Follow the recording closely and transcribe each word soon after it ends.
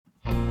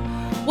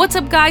What's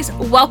up, guys?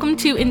 Welcome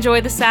to Enjoy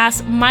the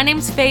Sass. My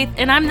name's Faith,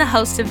 and I'm the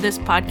host of this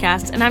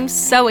podcast, and I'm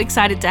so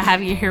excited to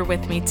have you here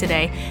with me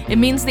today. It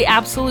means the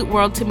absolute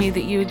world to me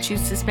that you would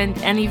choose to spend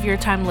any of your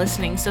time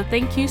listening, so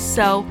thank you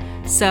so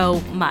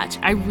much.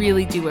 I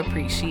really do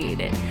appreciate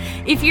it.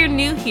 If you're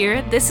new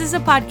here, this is a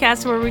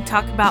podcast where we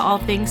talk about all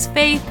things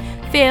faith,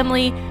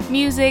 family,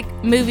 music,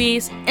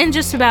 movies, and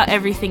just about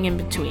everything in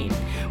between.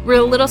 We're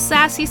a little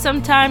sassy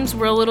sometimes,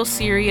 we're a little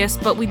serious,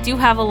 but we do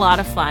have a lot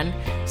of fun.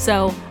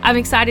 So I'm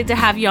excited to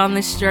have you on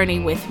this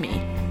journey with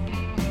me.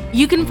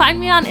 You can find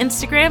me on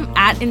Instagram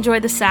at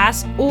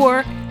EnjoyTheSass,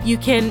 or you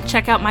can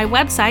check out my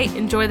website,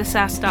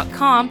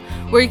 enjoythesass.com,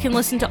 where you can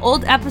listen to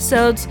old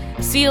episodes,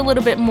 see a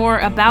little bit more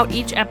about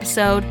each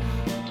episode,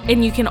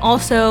 and you can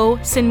also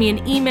send me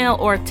an email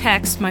or a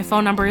text. My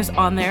phone number is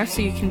on there,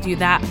 so you can do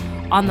that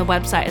on the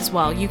website as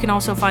well. You can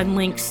also find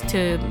links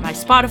to my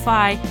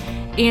Spotify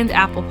and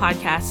Apple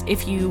Podcasts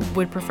if you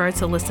would prefer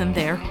to listen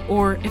there,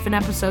 or if an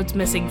episode's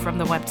missing from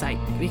the website,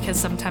 because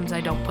sometimes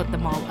I don't put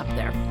them all up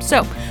there.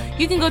 So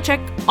you can go check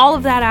all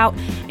of that out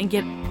and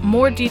get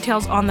more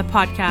details on the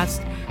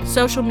podcast.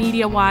 Social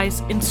media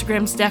wise,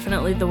 Instagram's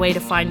definitely the way to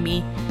find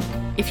me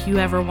if you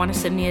ever want to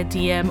send me a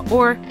DM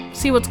or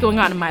see what's going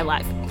on in my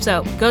life.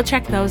 So go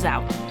check those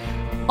out.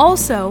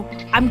 Also,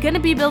 I'm going to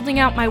be building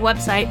out my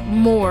website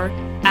more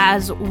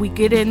as we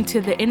get into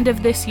the end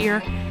of this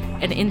year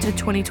and into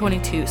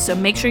 2022. So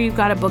make sure you've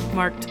got it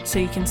bookmarked so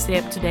you can stay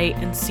up to date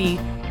and see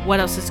what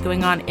else is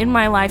going on in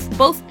my life,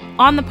 both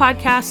on the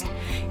podcast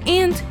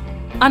and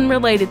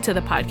unrelated to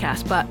the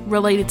podcast, but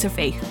related to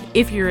faith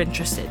if you're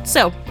interested.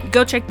 So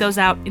go check those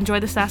out,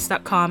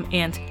 enjoythesass.com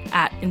and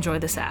at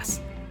enjoythesass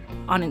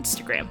on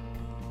Instagram.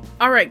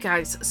 All right,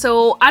 guys.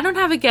 So I don't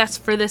have a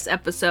guest for this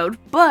episode,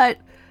 but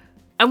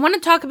I want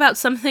to talk about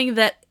something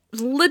that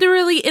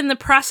literally in the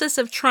process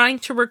of trying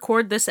to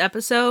record this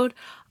episode,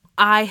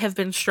 I have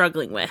been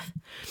struggling with.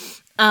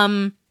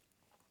 And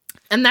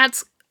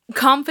that's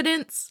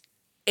confidence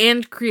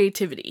and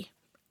creativity.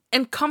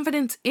 And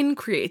confidence in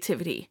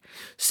creativity.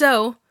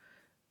 So,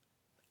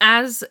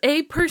 as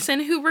a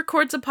person who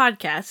records a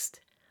podcast,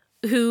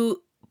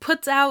 who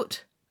puts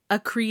out a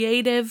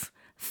creative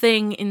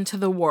thing into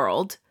the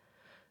world,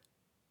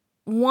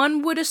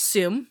 one would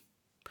assume,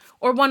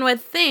 or one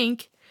would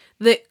think,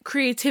 that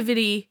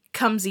creativity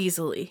comes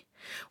easily.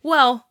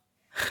 Well,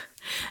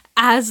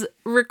 as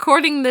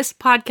recording this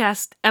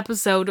podcast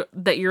episode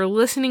that you're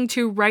listening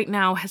to right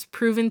now has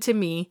proven to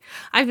me,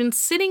 I've been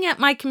sitting at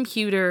my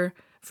computer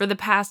for the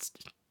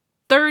past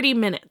 30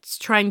 minutes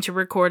trying to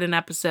record an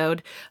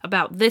episode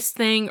about this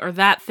thing or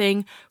that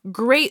thing,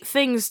 great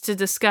things to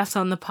discuss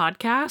on the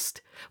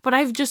podcast, but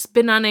I've just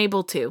been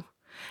unable to.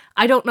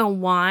 I don't know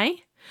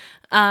why,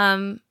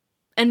 and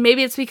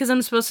maybe it's because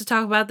I'm supposed to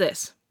talk about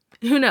this.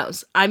 Who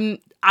knows? I'm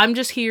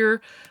just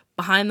here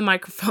behind the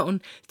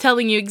microphone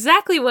telling you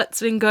exactly what's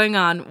been going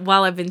on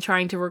while I've been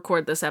trying to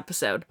record this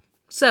episode.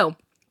 So,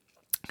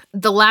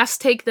 the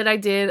last take that I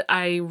did,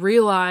 I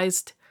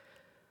realized,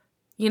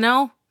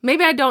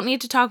 maybe I don't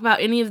need to talk about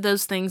any of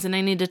those things, and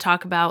I need to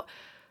talk about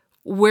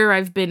where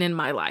I've been in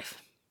my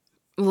life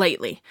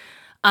lately,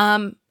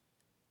 and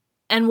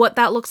what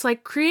that looks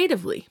like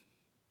creatively.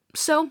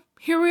 So,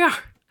 here we are.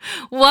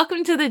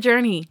 Welcome to the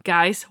journey,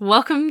 guys.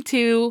 Welcome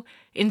to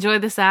Enjoy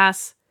the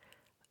Sass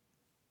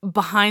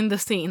behind the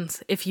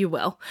scenes, if you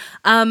will.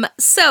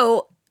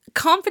 So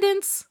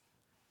confidence,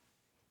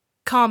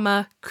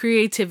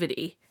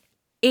 creativity,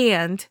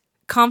 and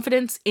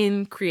confidence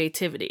in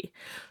creativity.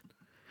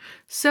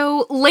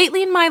 So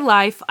lately in my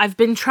life, I've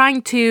been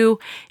trying to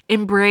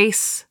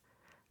embrace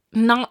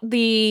not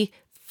the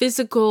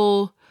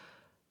physical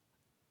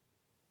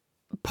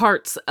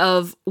parts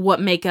of what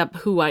make up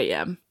who I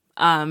am.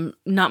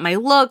 Not my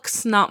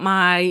looks, not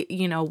my,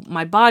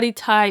 my body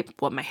type,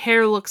 what my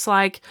hair looks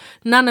like,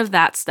 none of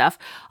that stuff.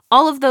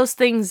 All of those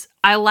things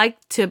I like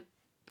to,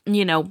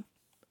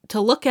 to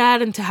look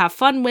at and to have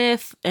fun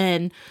with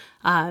and,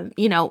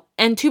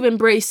 and to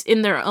embrace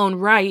in their own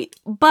right.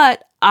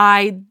 But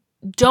I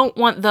don't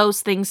want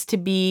those things to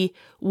be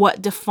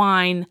what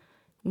define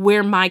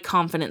where my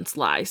confidence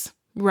lies,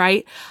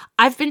 right?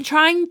 I've been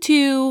trying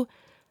to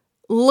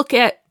look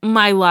at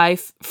my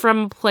life from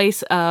a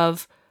place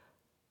of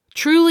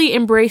truly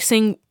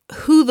embracing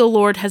who the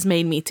Lord has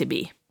made me to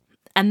be.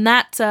 And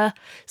that's a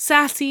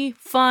sassy,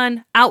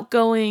 fun,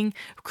 outgoing,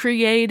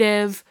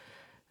 creative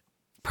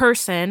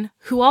person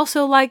who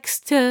also likes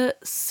to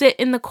sit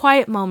in the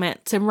quiet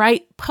moments and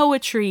write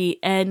poetry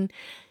and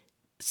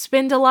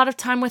spend a lot of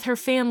time with her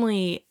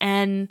family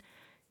and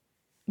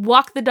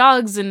walk the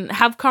dogs and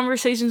have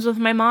conversations with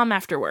my mom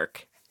after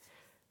work.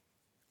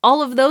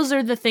 All of those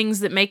are the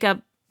things that make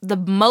up the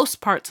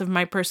most parts of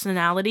my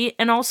personality,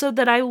 and also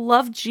that I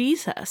love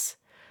Jesus.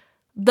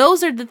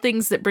 Those are the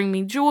things that bring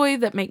me joy,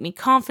 that make me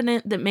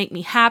confident, that make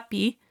me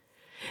happy.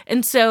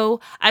 And so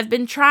I've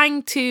been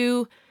trying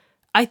to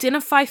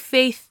identify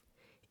faith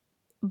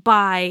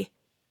by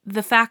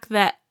the fact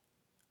that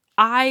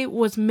I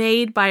was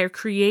made by a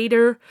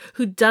creator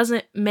who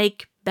doesn't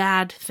make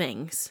bad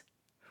things,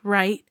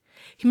 right?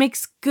 He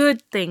makes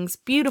good things,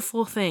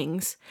 beautiful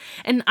things.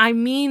 And I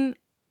mean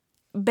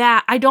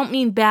bad. I don't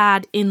mean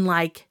bad in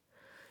like,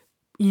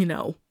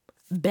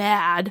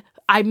 bad.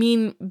 I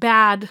mean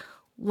bad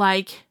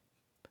like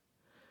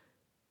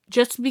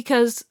just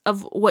because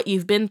of what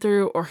you've been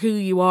through or who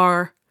you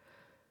are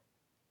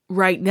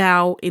right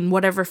now in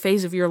whatever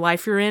phase of your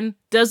life you're in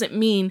doesn't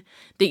mean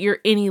that you're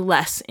any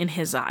less in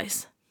his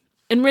eyes.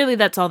 And really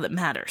that's all that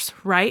matters,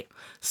 right?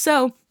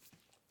 So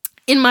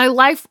in my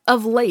life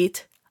of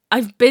late,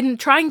 I've been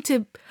trying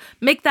to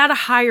make that a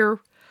higher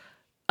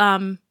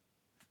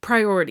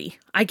priority,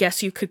 I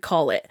guess you could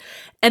call it.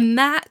 And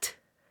that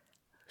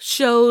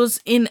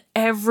shows in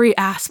every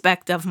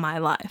aspect of my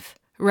life,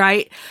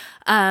 right?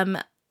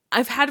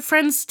 I've had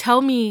friends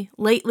tell me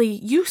lately,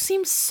 you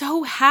seem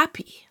so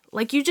happy.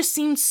 Like, you just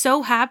seem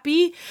so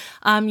happy.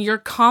 Your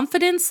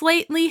confidence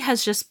lately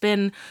has just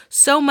been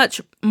so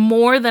much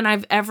more than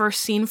I've ever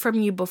seen from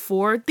you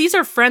before. These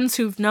are friends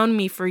who've known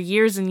me for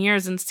years and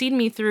years and seen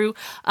me through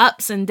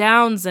ups and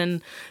downs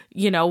and,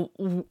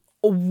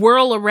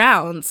 whirl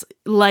arounds.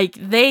 Like,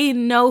 they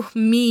know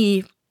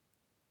me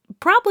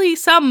probably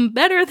some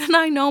better than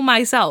I know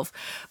myself.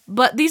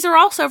 But these are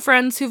also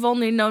friends who've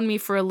only known me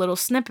for a little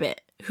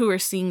snippet who are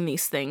seeing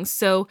these things.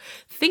 So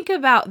think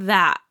about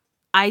that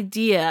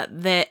idea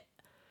that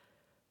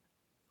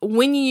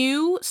when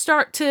you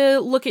start to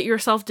look at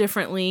yourself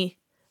differently,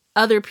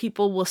 other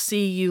people will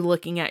see you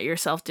looking at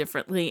yourself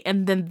differently,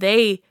 and then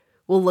they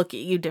will look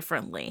at you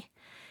differently.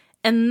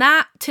 And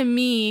that, to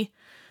me,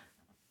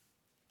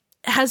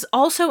 has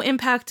also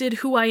impacted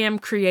who I am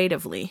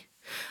creatively.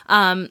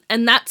 And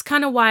that's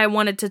kind of why I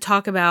wanted to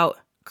talk about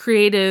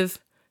creative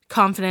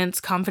confidence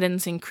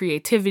in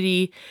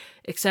creativity,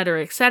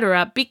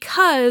 etc.,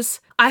 because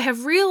I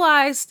have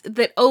realized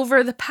that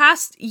over the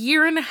past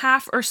year and a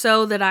half or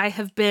so that I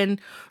have been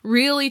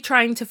really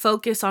trying to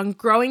focus on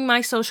growing my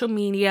social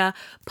media,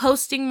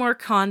 posting more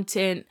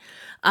content,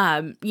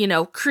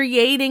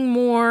 creating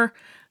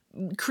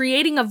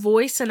a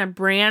voice and a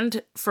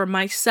brand for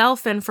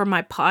myself and for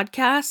my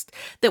podcast,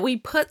 that we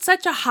put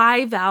such a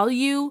high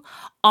value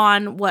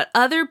on what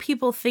other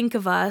people think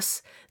of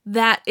us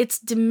that it's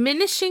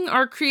diminishing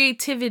our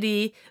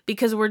creativity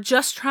because we're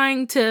just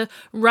trying to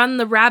run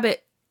the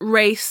rabbit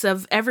race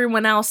of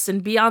everyone else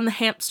and be on the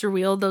hamster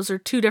wheel. Those are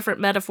two different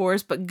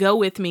metaphors, but go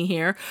with me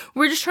here.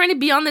 We're just trying to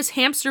be on this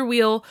hamster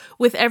wheel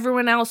with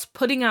everyone else,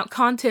 putting out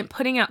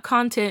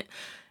content,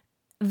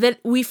 that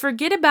we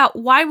forget about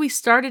why we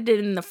started it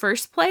in the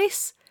first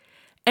place.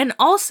 And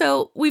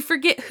also we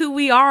forget who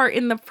we are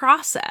in the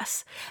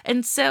process.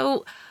 And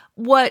so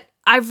what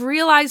I've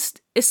realized,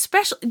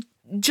 especially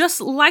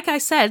just like I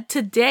said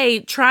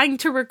today, trying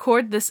to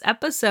record this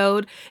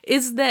episode,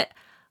 is that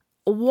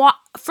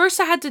first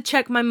I had to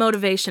check my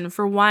motivation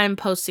for why I'm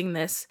posting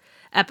this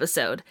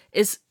episode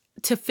is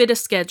to fit a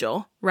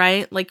schedule,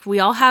 right? Like, we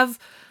all have,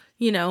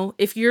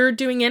 if you're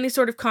doing any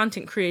sort of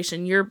content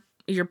creation, you're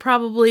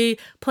probably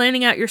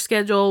planning out your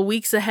schedule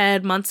weeks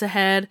ahead, months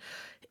ahead,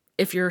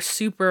 if you're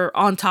super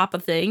on top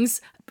of things.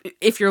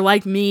 If you're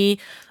like me,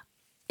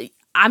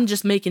 I'm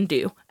just making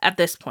do at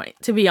this point,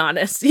 to be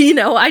honest.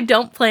 I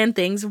don't plan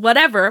things,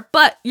 whatever,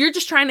 but you're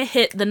just trying to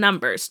hit the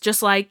numbers,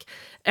 just like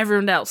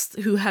everyone else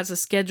who has a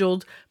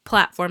scheduled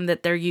platform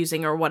that they're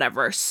using or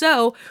whatever.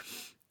 So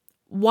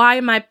why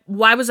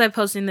was I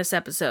posting this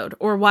episode?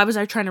 Or why was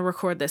I trying to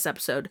record this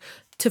episode?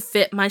 To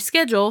fit my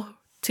schedule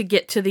to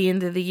get to the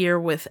end of the year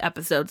with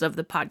episodes of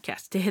the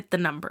podcast, to hit the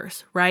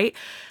numbers, right?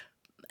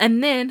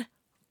 And then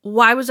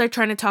why was I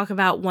trying to talk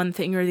about one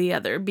thing or the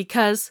other?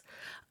 Because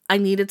I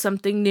needed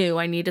something new.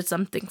 I needed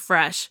something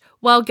fresh.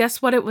 Well,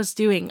 guess what it was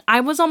doing? I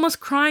was almost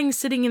crying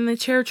sitting in the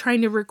chair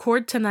trying to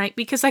record tonight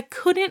because I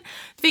couldn't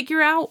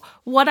figure out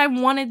what I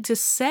wanted to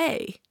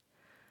say.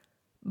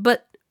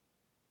 But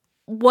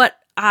what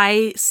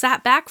I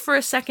sat back for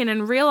a second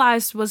and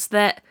realized was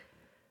that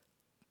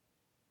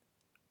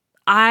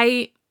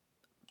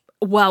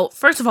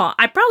first of all,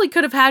 I probably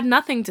could have had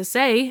nothing to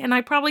say, and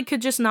I probably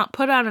could just not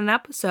put out an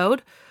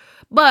episode.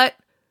 But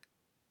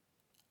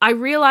I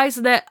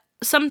realized that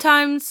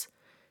sometimes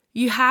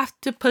you have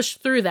to push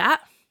through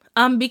that,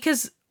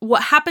 because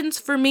what happens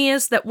for me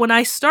is that when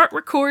I start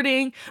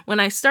recording, when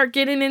I start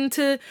getting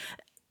into,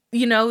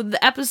 the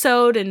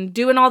episode and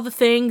doing all the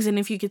things, and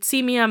if you could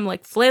see me, I'm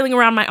like flailing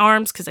around my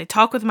arms because I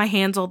talk with my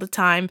hands all the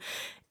time,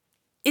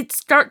 it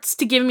starts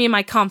to give me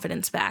my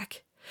confidence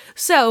back.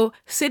 So,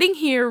 sitting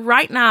here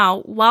right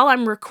now while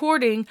I'm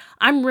recording,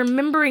 I'm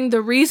remembering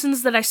the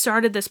reasons that I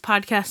started this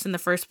podcast in the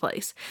first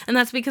place. And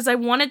that's because I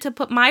wanted to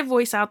put my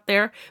voice out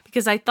there,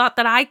 because I thought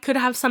that I could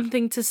have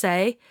something to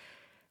say,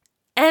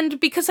 and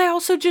because I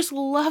also just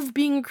love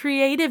being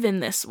creative in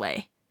this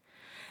way.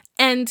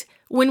 And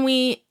when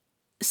we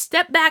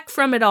step back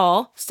from it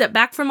all, step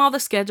back from all the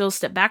schedules,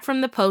 step back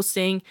from the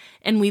posting,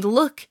 and we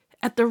look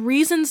at the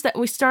reasons that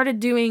we started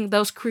doing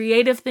those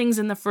creative things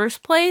in the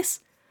first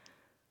place,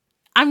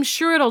 I'm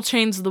sure it'll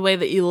change the way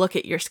that you look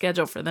at your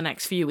schedule for the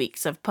next few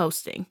weeks of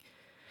posting.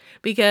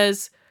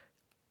 Because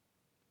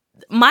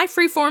my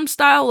freeform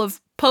style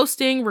of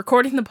posting,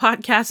 recording the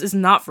podcast is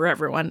not for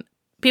everyone.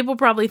 People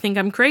probably think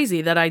I'm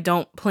crazy that I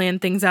don't plan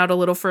things out a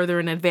little further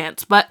in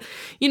advance. But,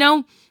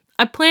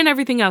 I plan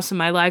everything else in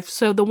my life.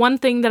 So the one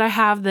thing that I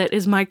have that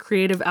is my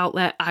creative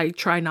outlet, I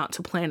try not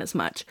to plan as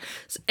much.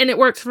 And it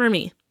works for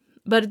me,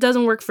 but it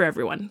doesn't work for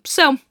everyone.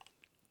 So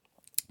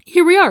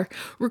here we are,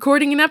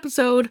 recording an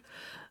episode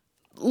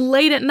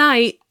late at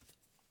night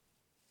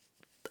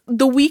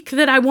the week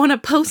that I want to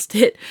post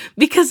it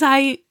because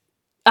I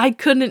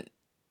couldn't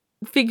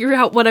figure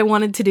out what I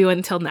wanted to do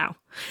until now.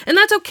 And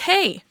that's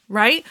okay,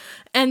 right?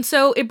 And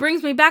so it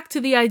brings me back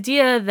to the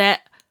idea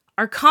that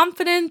our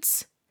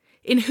confidence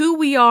in who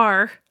we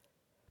are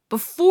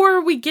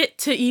before we get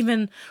to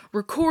even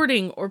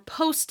recording or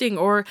posting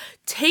or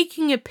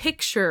taking a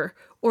picture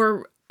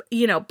or,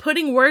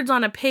 putting words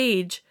on a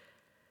page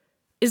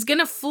is going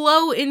to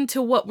flow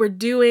into what we're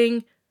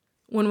doing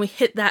when we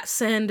hit that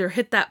send or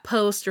hit that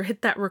post or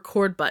hit that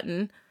record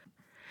button.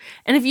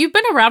 And if you've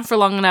been around for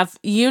long enough,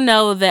 you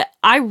know that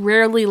I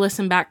rarely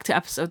listen back to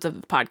episodes of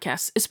the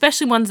podcast,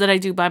 especially ones that I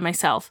do by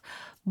myself.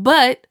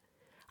 But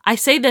I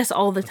say this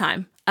all the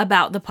time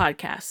about the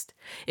podcast.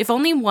 If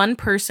only one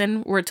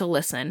person were to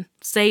listen,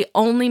 say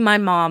only my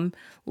mom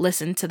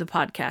listened to the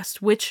podcast,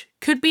 which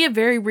could be a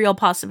very real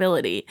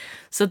possibility.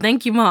 So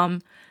thank you,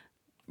 Mom,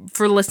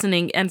 for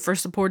listening and for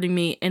supporting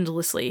me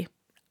endlessly.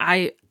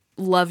 I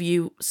love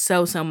you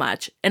so, so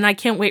much. And I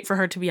can't wait for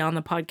her to be on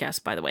the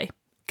podcast, by the way,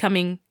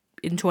 coming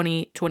in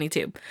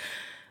 2022.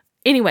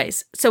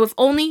 Anyways, so if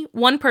only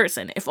one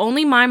person, if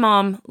only my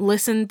mom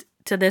listened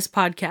to this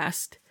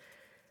podcast,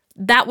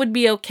 that would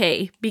be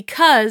okay.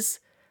 Because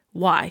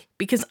why?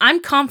 Because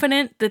I'm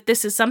confident that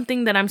this is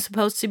something that I'm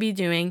supposed to be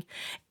doing.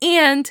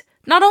 And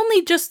not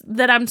only just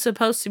that I'm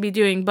supposed to be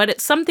doing, but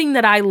it's something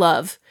that I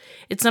love.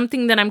 It's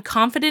something that I'm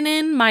confident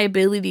in my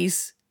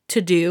abilities to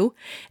do.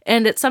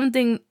 And it's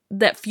something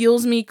that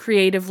fuels me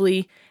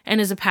creatively and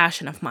is a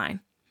passion of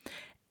mine.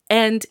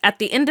 And at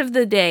the end of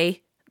the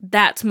day,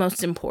 that's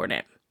most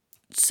important.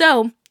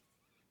 So,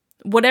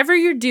 whatever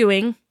you're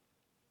doing,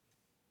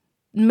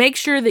 make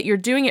sure that you're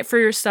doing it for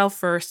yourself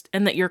first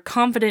and that you're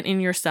confident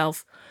in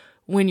yourself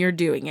when you're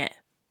doing it.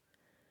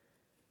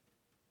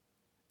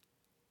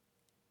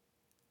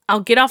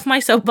 I'll get off my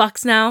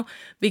soapbox now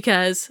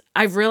because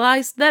I've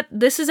realized that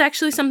this is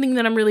actually something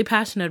that I'm really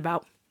passionate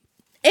about.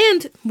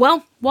 And,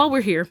 well, while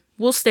we're here,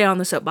 we'll stay on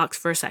the soapbox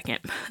for a second.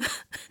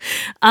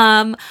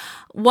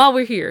 While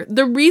we're here,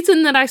 the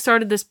reason that I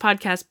started this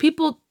podcast,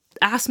 people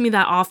ask me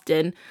that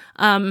often.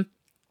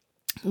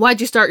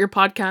 Why'd you start your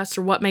podcast,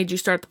 or what made you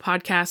start the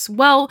podcast?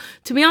 Well,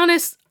 to be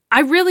honest,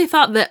 I really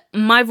thought that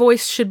my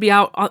voice should be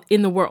out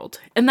in the world.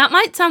 And that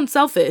might sound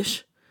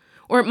selfish,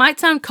 or it might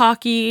sound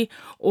cocky,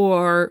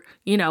 or,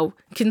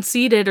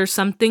 conceited or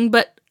something,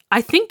 but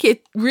I think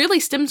it really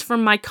stems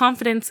from my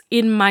confidence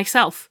in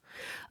myself.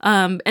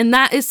 And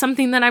that is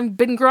something that I've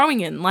been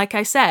growing in, like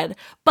I said.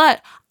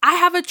 But I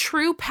have a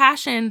true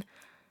passion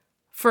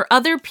for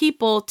other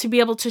people to be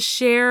able to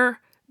share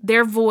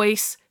their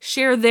voice,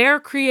 share their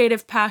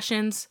creative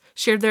passions,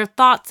 share their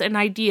thoughts and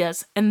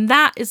ideas. And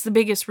that is the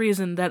biggest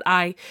reason that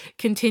I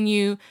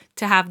continue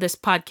to have this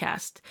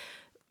podcast.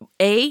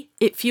 A,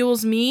 it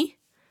fuels me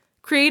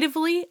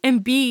creatively,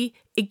 and B,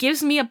 it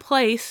gives me a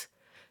place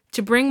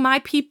to bring my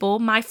people,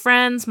 my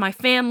friends, my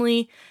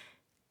family,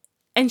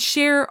 and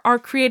share our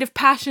creative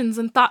passions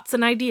and thoughts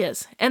and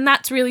ideas. And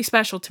that's really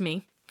special to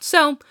me.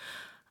 So,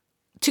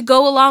 to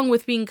go along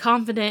with being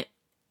confident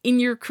in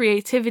your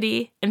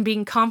creativity and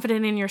being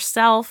confident in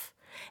yourself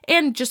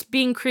and just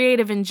being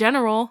creative in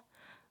general,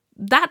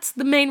 that's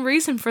the main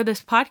reason for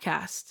this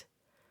podcast,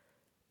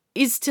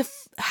 is to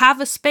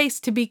have a space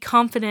to be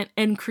confident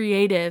and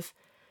creative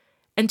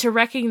and to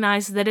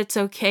recognize that it's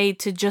okay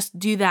to just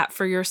do that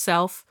for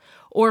yourself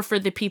or for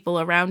the people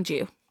around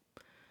you.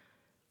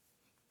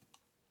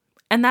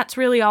 And that's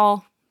really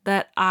all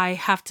that I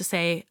have to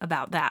say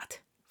about that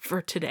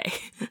for today.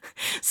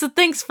 So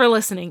thanks for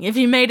listening. If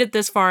you made it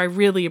this far, I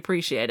really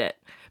appreciate it,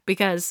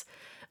 because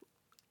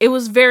it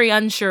was very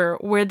unsure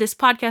where this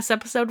podcast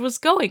episode was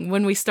going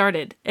when we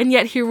started, and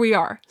yet here we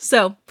are.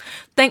 So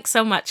thanks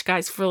so much,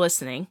 guys, for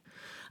listening.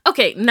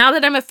 Okay, now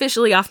that I'm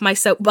officially off my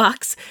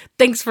soapbox,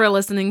 thanks for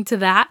listening to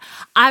that.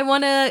 I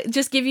want to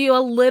just give you a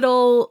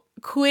little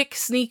quick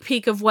sneak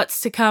peek of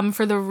what's to come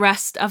for the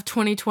rest of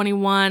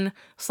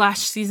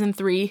 2021/season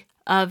 3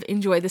 of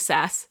Enjoy the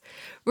Sass.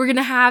 We're going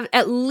to have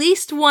at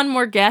least one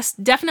more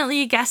guest,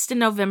 definitely a guest in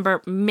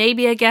November,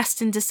 maybe a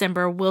guest in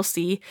December. We'll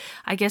see.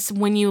 I guess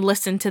when you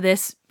listen to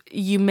this,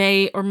 you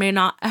may or may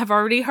not have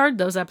already heard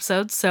those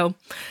episodes, so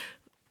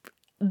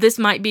this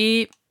might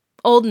be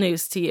old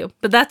news to you,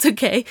 but that's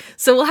okay.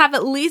 So we'll have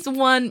at least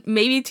one,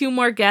 maybe two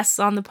more guests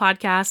on the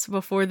podcast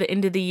before the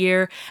end of the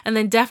year, and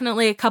then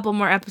definitely a couple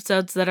more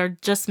episodes that are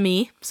just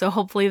me, so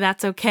hopefully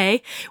that's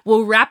okay.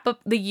 We'll wrap up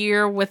the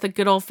year with a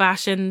good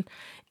old-fashioned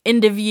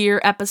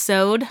end-of-year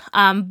episode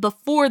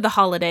before the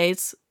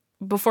holidays,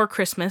 before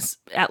Christmas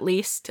at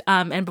least,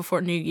 and before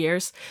New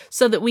Year's,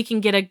 so that we can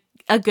get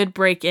a a good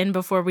break in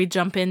before we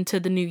jump into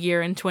the new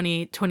year in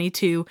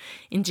 2022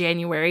 in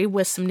January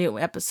with some new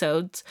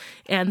episodes.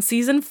 And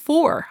season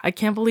 4, I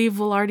can't believe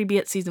we'll already be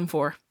at season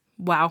 4.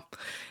 Wow.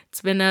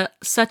 It's been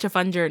such a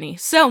fun journey.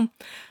 So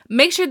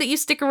make sure that you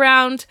stick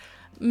around.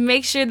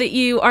 Make sure that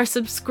you are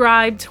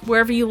subscribed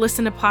wherever you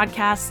listen to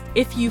podcasts.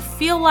 If you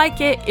feel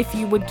like it, if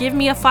you would give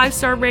me a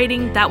 5-star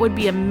rating, that would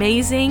be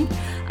amazing.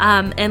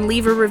 And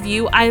leave a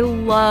review. I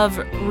love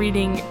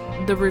reading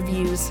the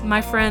reviews.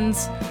 My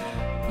friends,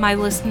 my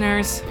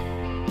listeners,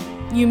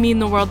 you mean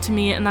the world to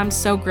me, and I'm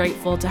so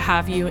grateful to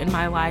have you in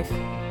my life.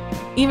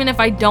 Even if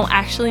I don't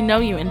actually know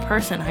you in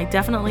person, I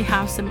definitely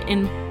have some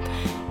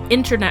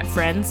internet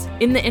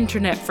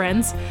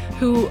friends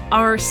who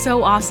are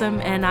so awesome,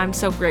 and I'm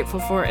so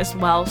grateful for as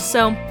well.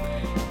 So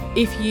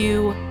if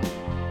you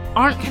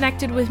aren't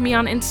connected with me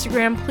on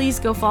Instagram, please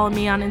go follow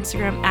me on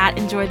Instagram at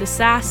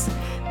EnjoyTheSass.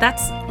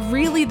 That's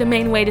really the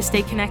main way to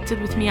stay connected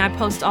with me. I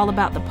post all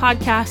about the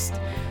podcast,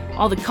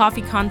 all the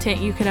coffee content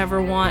you could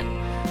ever want,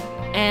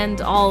 and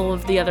all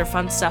of the other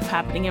fun stuff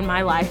happening in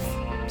my life.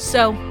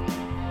 So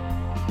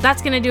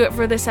that's going to do it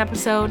for this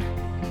episode.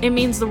 It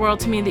means the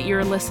world to me that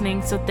you're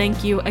listening, so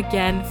thank you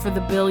again for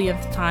the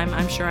billionth time.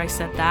 I'm sure I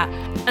said that.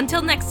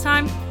 Until next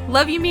time,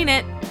 love you, mean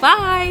it.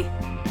 Bye!